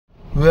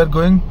We are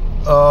going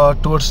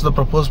towards the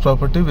proposed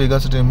property, Vega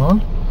City Mall.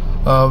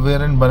 We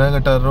are in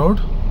Banagata Road,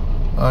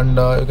 and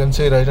you can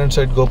see right hand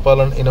side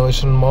Gopalan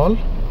Innovation Mall,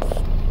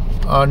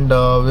 and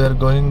we are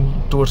going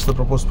towards the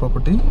proposed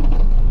property.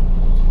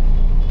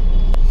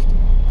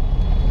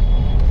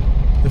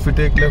 If we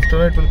take left or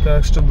right, it will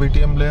connect to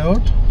BTM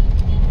layout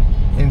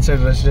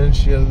inside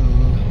residential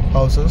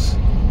houses.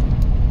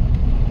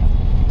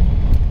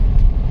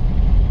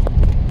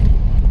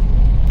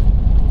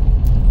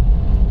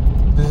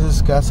 This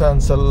is Casa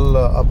Ansel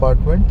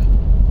apartment.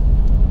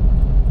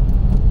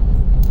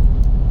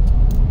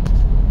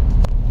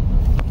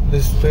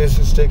 This space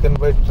is taken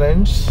by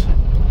Trends.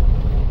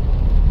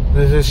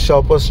 This is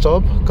Shopper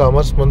Stop,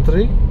 Commerce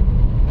Mantri.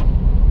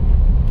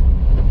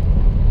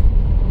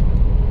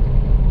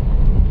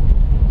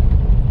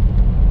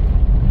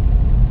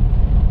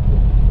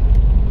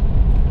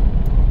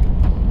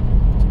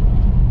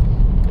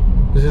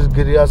 This is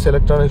Giriya's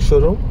Electronic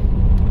Showroom,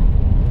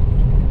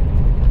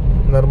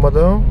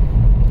 Narmada.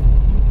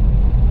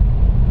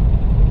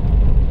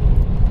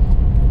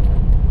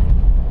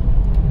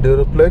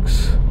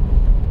 Duraplex.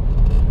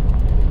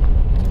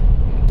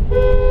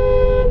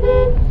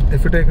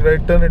 If you take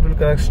right turn, it will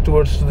connect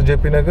towards the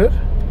JP Nagar.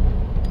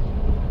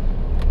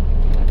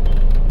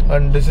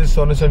 And this is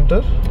Sony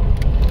Center,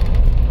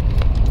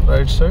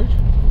 right side.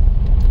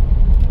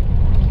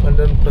 And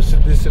then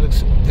Prasiddhi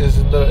Silks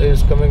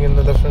is coming in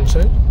the left hand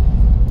side.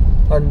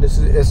 And this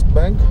is S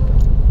Bank.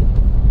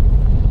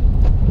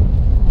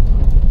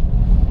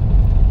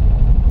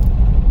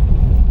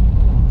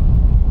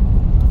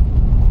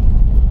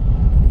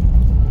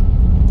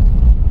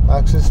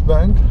 Axis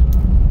Bank.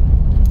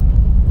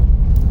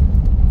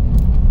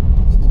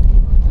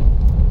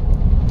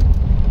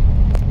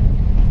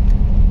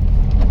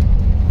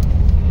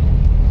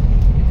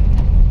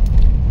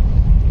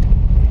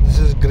 This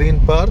is Green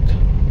Park,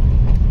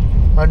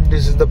 and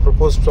this is the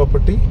proposed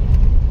property,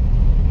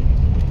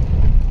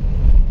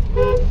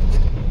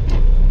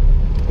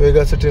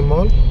 Vega City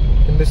Mall.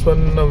 In this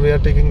one, we are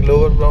taking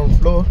lower ground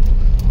floor,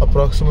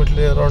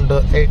 approximately around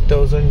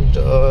 8,000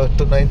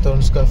 to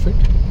 9,000 square feet.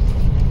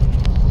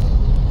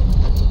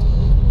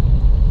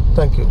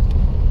 Thank you.